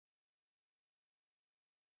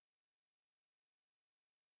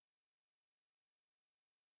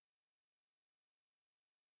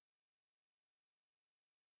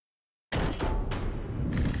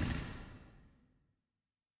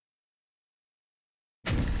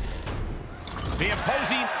The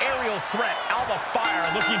imposing aerial threat, Alba Fyre,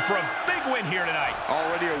 looking for a big win here tonight.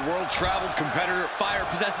 Already a world-traveled competitor, Fyre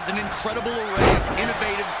possesses an incredible array of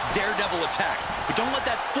innovative, daredevil attacks. But don't let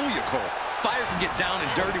that fool you, Cole. Fyre can get down and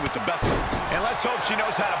dirty with the best of them. And let's hope she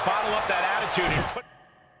knows how to bottle up that attitude and put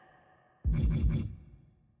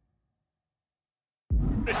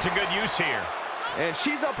it to good use here. And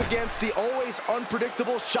she's up against the always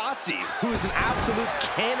unpredictable Shotzi, who is an absolute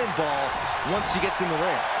cannonball once she gets in the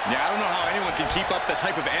ring. Yeah, I don't know how anyone can keep up the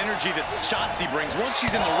type of energy that Shotzi brings. Once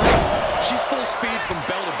she's in the ring, she's full speed from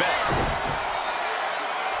bell to bell.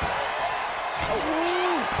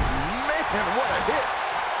 Oh, man, what a hit.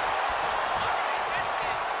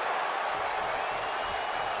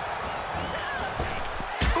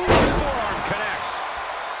 Forearm connects.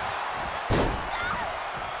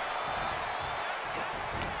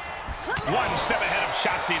 One step ahead of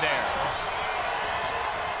Shotzi there.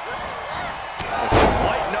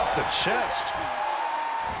 Lighten up the chest.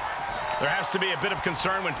 There has to be a bit of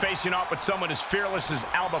concern when facing off with someone as fearless as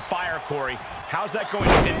Alba Fyre, Corey. How's that going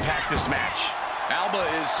to impact this match? Alba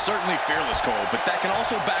is certainly fearless, Cole, but that can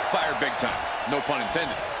also backfire big time. No pun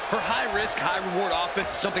intended. Her high-risk, high-reward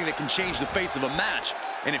offense is something that can change the face of a match.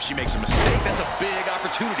 And if she makes a mistake, that's a big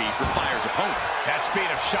opportunity for Fyre's opponent. That speed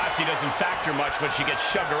of Shotzi doesn't factor much when she gets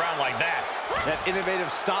shoved around like that. That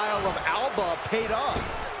innovative style of Alba paid off.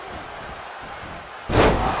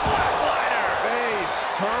 Flatliner! Face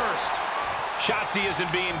first. Shotzi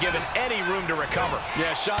isn't being given any room to recover.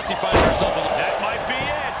 Yeah, Shotzi finding herself a... That might be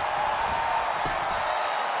it.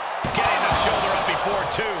 Getting the shoulder up before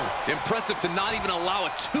two. Impressive to not even allow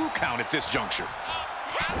a 2 count at this juncture.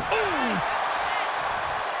 Ooh.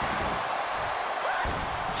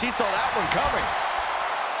 She saw that one coming.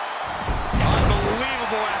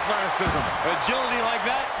 Unbelievable athleticism. Agility like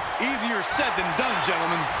that, easier said than done,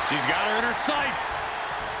 gentlemen. She's got her in her sights.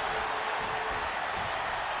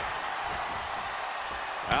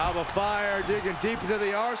 Alba Fyre digging deep into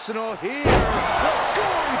the arsenal here. The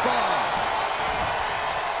goalie bomb.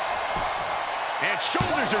 And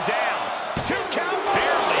shoulders are down. 2 count,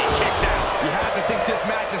 barely kicks out. You have to think this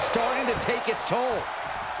match is starting to take its toll.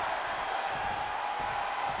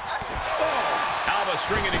 Alba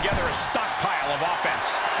stringing together a stockpile of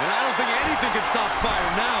offense. And I don't think anything can stop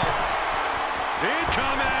Fyre now.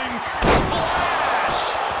 Incoming! Splash!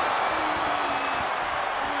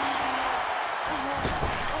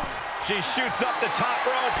 She shoots up the top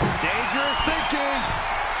rope. Dangerous thinking.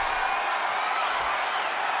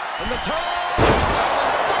 And the top.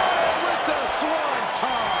 With the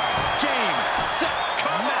swanton. Game, set,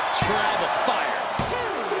 match for Alba Fyre.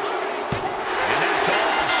 And that's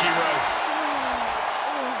all she wrote.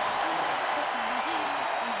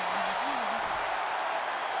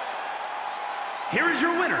 Here is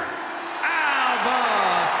your winner, Alba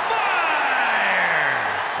Fyre!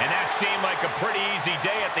 And that seemed like a pretty easy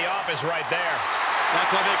day at the office right there.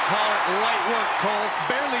 That's why they call it light work, Cole.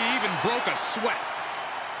 Barely even broke a sweat.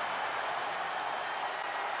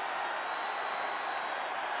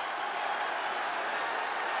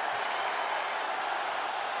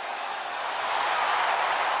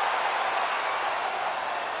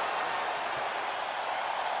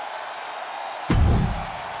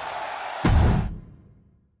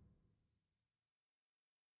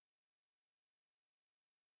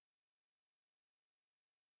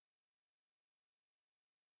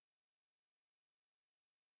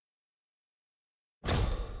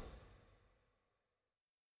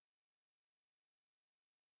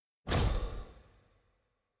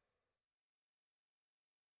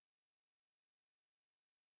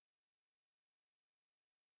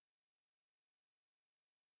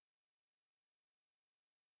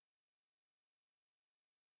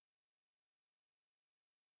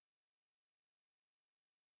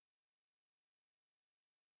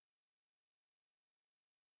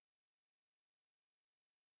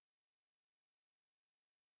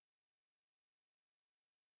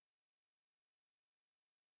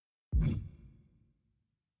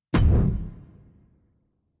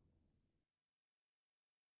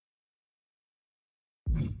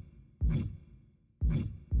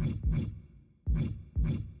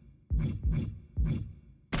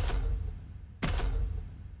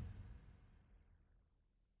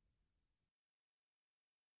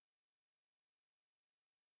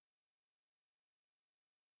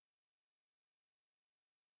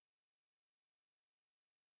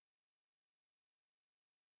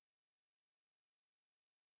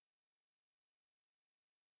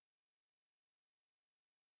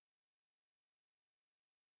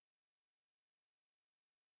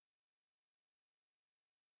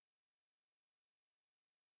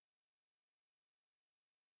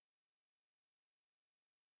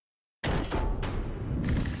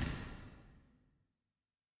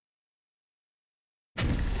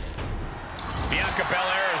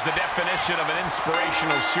 definition of an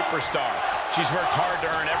inspirational superstar. She's worked hard to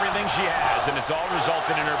earn everything she has, and it's all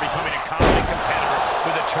resulted in her becoming a confident competitor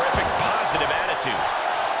with a terrific positive attitude.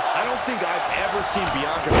 I don't think I've ever seen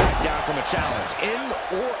Bianca back down from a challenge, in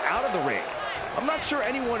or out of the ring. I'm not sure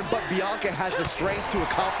anyone but Bianca has the strength to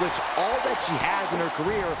accomplish all that she has in her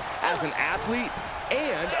career as an athlete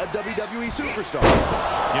and a WWE superstar.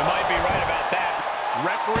 You might be right about that.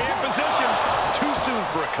 Referee in position. Too soon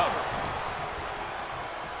for a cover.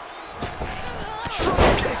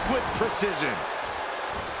 Drop kick with precision.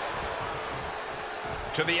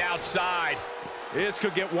 To the outside. This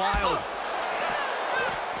could get wild.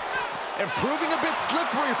 And proving a bit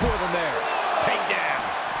slippery for them there. Takedown.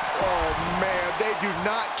 Oh, man, they do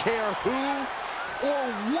not care who or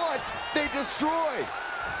what they destroy.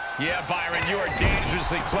 Yeah, Byron, you are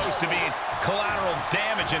dangerously close to being collateral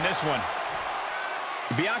damage in this one.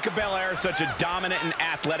 Bianca Bellaire is such a dominant and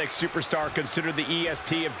athletic superstar, considered the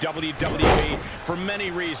EST of WWE for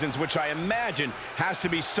many reasons, which I imagine has to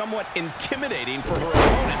be somewhat intimidating for her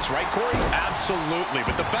opponents, right, Corey? Absolutely,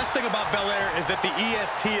 but the best thing about Bellaire is that the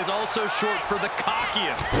EST is also short for the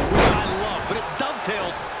cockiest, which I love, but it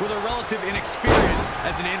dovetails with her relative inexperience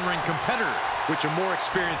as an in-ring competitor, which a more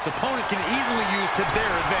experienced opponent can easily use to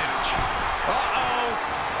their advantage. Uh-oh.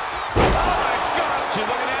 Oh, my God. She's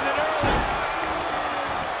looking to end it early.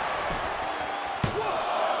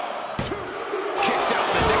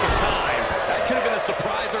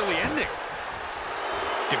 Surprise early ending.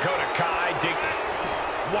 Dakota Kai,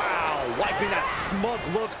 wow, wiping that smug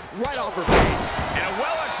look right off her face. And a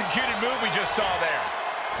well-executed move we just saw there.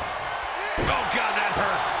 Oh, God, that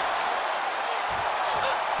hurt.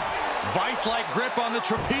 Vice-like grip on the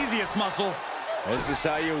trapezius muscle. This is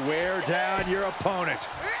how you wear down your opponent.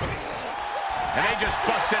 And they just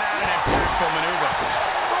busted out an impactful maneuver.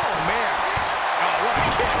 Oh, man. Oh, what a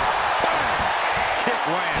kick. Kick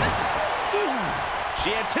lands. She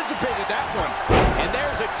anticipated that one. And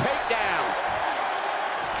there's a takedown.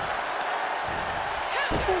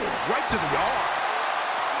 Ooh, right to the arm.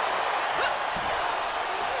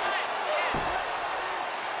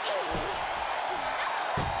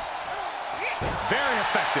 Very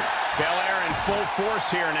effective. Bellaire in full force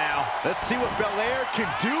here now. Let's see what Bellaire can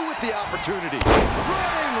do with the opportunity.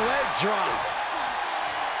 Running leg drop.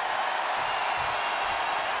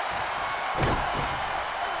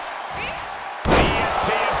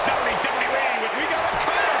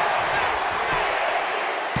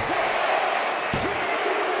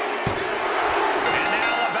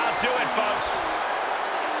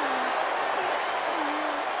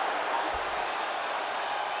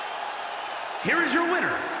 Here is your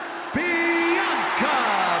winner, Bianca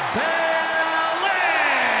Bellaire.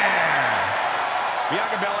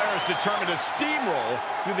 Bianca Bellaire is determined to steamroll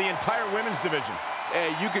through the entire women's division.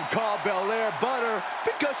 Hey, you can call Bellaire butter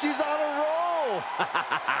because she's on a roll.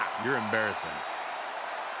 You're embarrassing.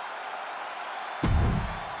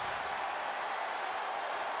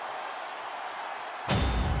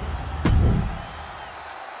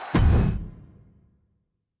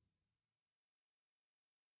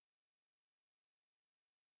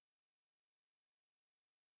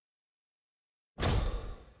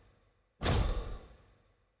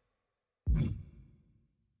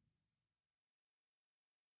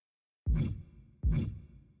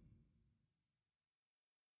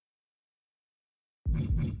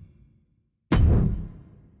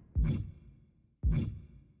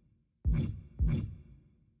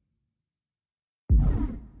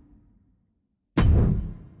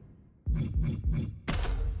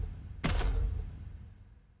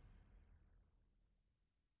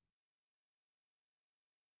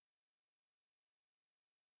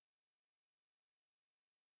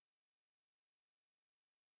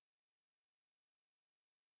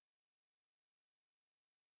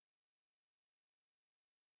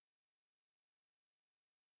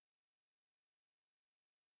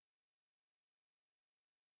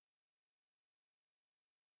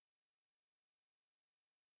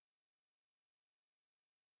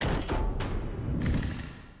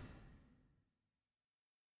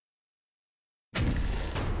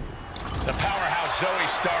 The powerhouse Zoe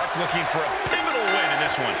Stark looking for a pivotal win in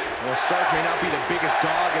this one. Well, Stark may not be the biggest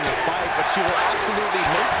dog in the fight, but she will absolutely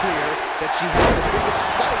make clear that she has the biggest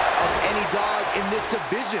fight of any dog in this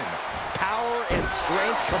division. Power and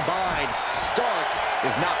strength combined, Stark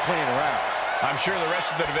is not playing around. I'm sure the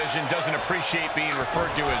rest of the division doesn't appreciate being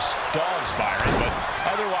referred to as dogs, Byron, but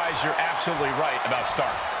otherwise you're absolutely right about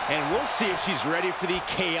Stark. And we'll see if she's ready for the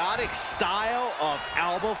chaotic style of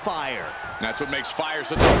Alba Fyre. That's what makes Fyre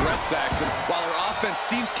such a threat, Saxton. While her offense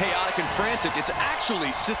seems chaotic and frantic, it's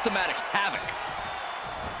actually systematic havoc.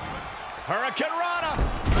 Hurricane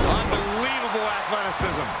Rana. Unbelievable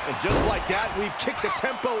athleticism. And just like that, we've kicked the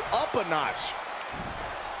tempo up a notch.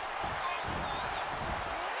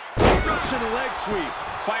 Russian leg sweep.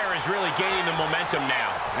 Fyre is really gaining the momentum now.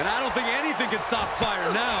 And I don't think anything can stop Fyre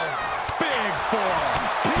now. Big forearm.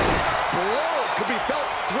 Big blow could be felt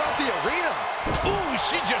throughout the arena. Ooh,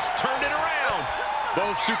 she just turned it around.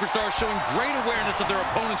 Both superstars showing great awareness of their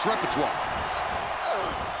opponent's repertoire.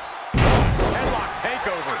 Headlock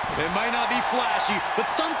takeover. It might not be flashy, but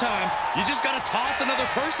sometimes you just got to toss another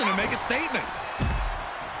person to make a statement.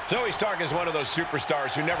 Zoe Stark is one of those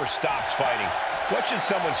superstars who never stops fighting. What should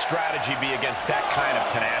someone's strategy be against that kind of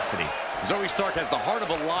tenacity? Zoe Stark has the heart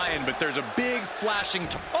of a lion, but there's a big flashing...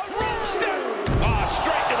 A rope step! Ah,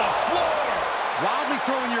 straight to the floor! Wildly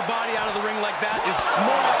throwing your body out of the ring like that is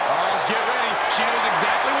more... Oh, get ready. She knows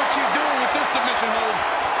exactly what she's doing with this submission hold.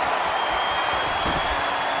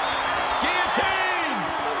 Guillotine!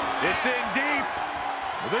 It's in deep.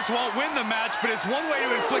 Well, this won't win the match, but it's one way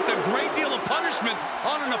to inflict a great deal of punishment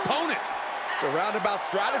on an opponent. It's a roundabout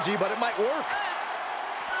strategy, but it might work.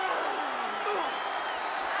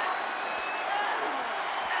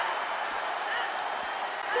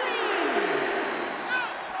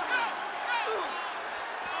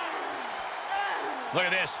 Look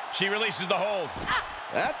at this. She releases the hold.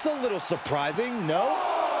 That's a little surprising, no?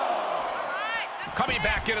 Coming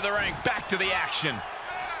back into the ring. Back to the action.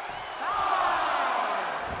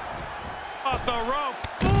 Off the rope.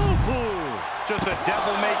 Ooh, just a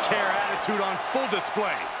devil-may-care attitude on full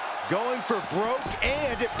display. Going for broke,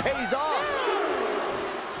 and it pays off.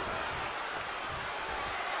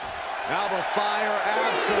 Alba Fyre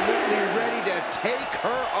absolutely ready to take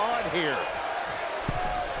her on here.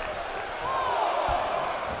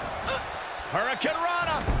 Hurricane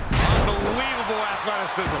Rana. Unbelievable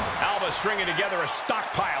athleticism. Alba stringing together a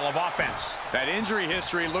stockpile of offense. That injury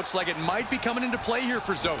history looks like it might be coming into play here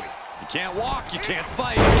for Zoe. You can't walk, you can't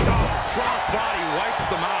fight. Oh, crossbody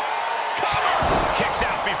wipes them out. Cover! Kicks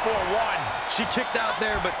out before one. She kicked out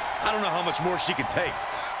there, but I don't know how much more she could take.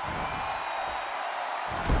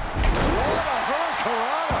 What a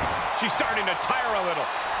hurricanrana! She's starting to tire a little.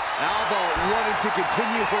 Alba wanting to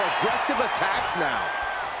continue her aggressive attacks now.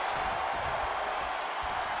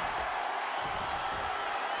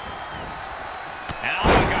 And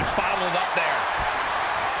Alba got bottled up there.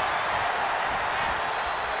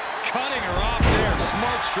 Cutting her off there,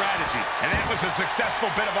 smart strategy. And that was a successful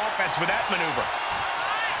bit of offense with that maneuver.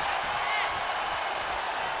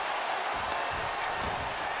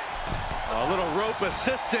 A little rope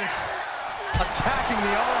assistance. Attacking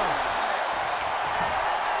the arm.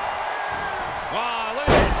 Wow, look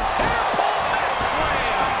at this. Hair pull back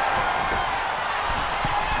slam.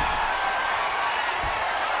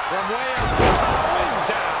 From way up top and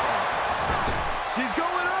down. She's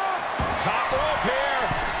going up. Top rope here.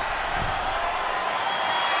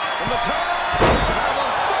 From the top. Alba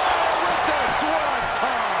Fyre with the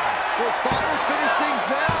swanton. Will Fyre finish things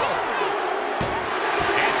now?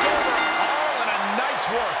 It's over. All in a nice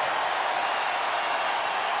work.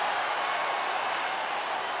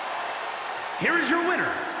 Here is your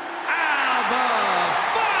winner, Alba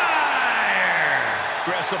Fyre!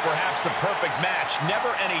 Wrestle perhaps the perfect match.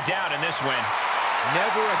 Never any doubt in this win.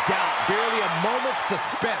 Never a doubt. Barely a moment's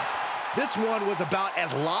suspense. This one was about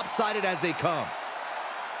as lopsided as they come.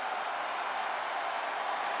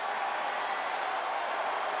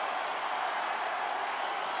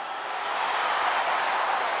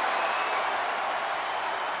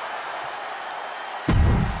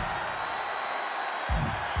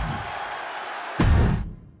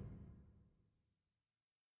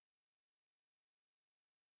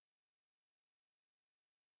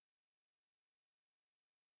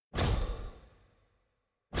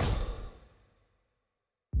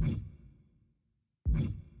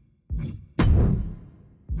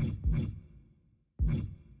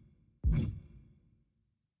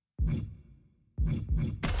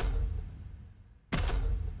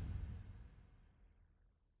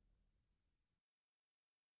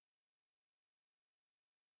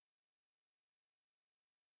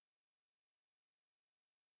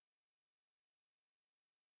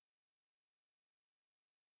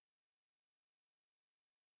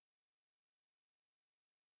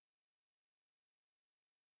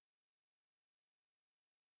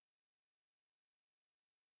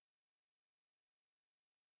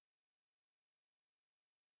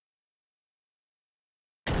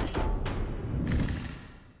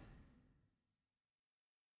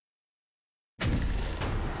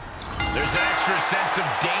 There's an extra sense of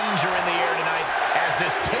danger in the air tonight as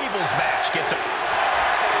this tables match gets a...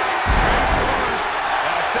 Face first.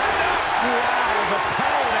 A setting up. Wow, the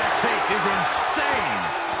power that takes is insane.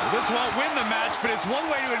 Well, this won't win the match, but it's one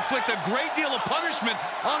way to inflict a great deal of punishment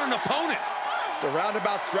on an opponent. It's a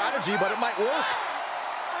roundabout strategy, but it might work.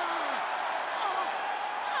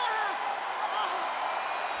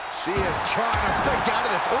 She is trying to break out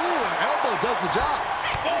of this. Ooh, an elbow does the job.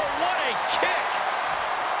 Oh, what a kick.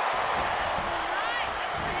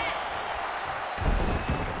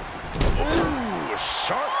 Ooh, a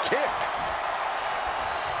sharp kick.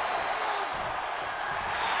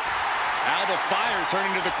 Alba Fyre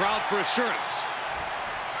turning to the crowd for assurance.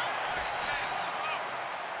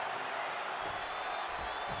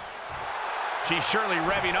 She's surely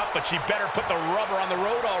revving up, but she better put the rubber on the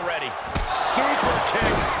road already. Super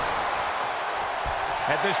kick.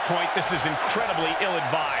 At this point, this is incredibly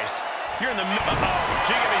ill-advised. You're in the middle. Uh-oh,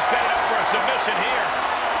 she can be setting up for a submission here.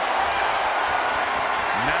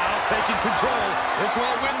 Now taking control. This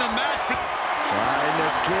won't win the match. Trying to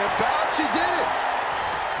slip out. She did it.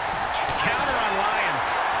 Counter on Lyons.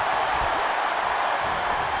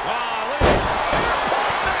 Oh, look at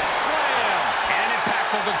that slam. And an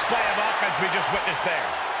impactful display of offense we just witnessed there.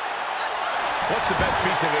 What's the best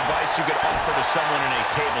piece of advice you could offer to someone in a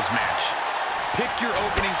tables match? Pick your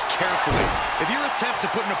openings carefully. If your attempt to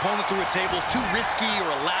put an opponent through a table is too risky or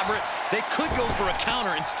elaborate, they could go for a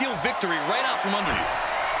counter and steal victory right out from under you.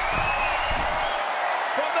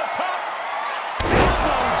 From the top.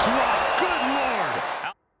 Elbow drop. Good Lord.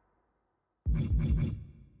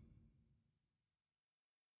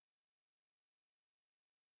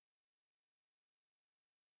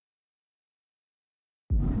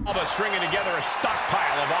 Alba stringing together a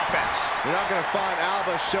stockpile of offense. You're not going to find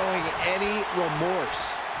Alba showing any remorse.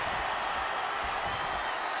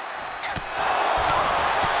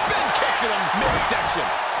 Spin kick to the midsection.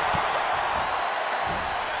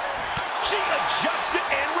 She adjusts it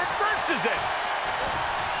and reverses it.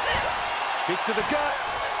 Kick to the gut.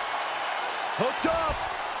 Hooked up.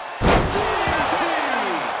 DDT.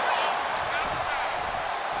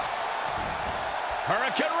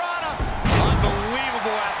 Hurricane Rana.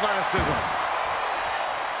 Unbelievable athleticism.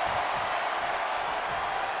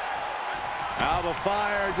 Alba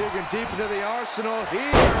Fyre digging deep into the arsenal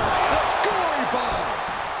here. The gory bomb.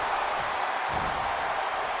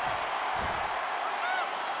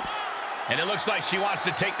 And it looks like she wants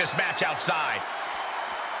to take this match outside.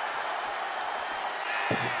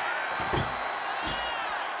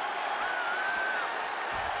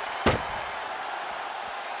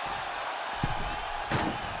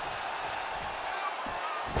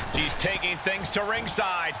 She's taking things to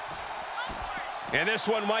ringside. And this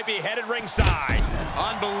one might be headed ringside.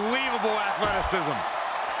 Unbelievable athleticism.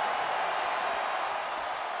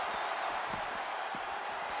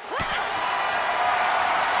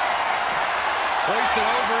 Placed it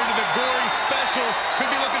over into the gory special.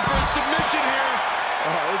 Could be looking for a submission here.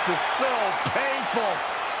 Oh, this is so painful.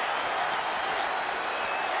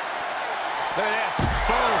 Look at this.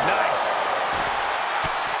 Boom. Nice.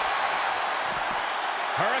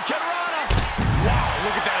 Hurricane Rana. Wow,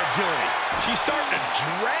 look at that agility. She's starting to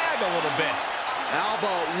drag a little bit.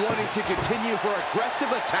 Alba wanting to continue her aggressive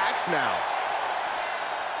attacks now.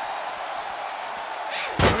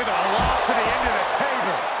 Look at the velocity into the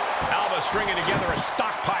table. Alba stringing together a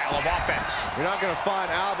stockpile of offense. You're not going to find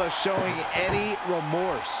Alba showing any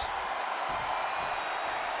remorse.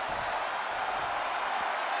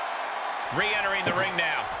 Re-entering the ring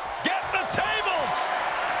now. Get the tables!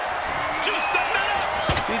 Just a minute!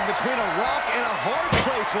 He's between a rock and a hard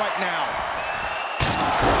place right now.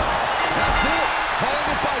 That's it. Calling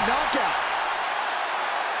it by knockout.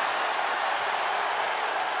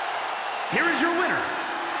 Here is your winner,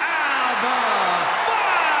 Alba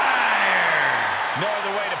Fyre! No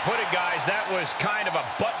other way to put it, guys. That was kind of a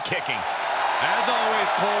butt-kicking. As always,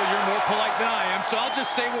 Cole, you're more polite than I am, so I'll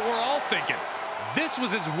just say what we're all thinking. This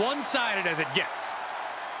was as one-sided as it gets.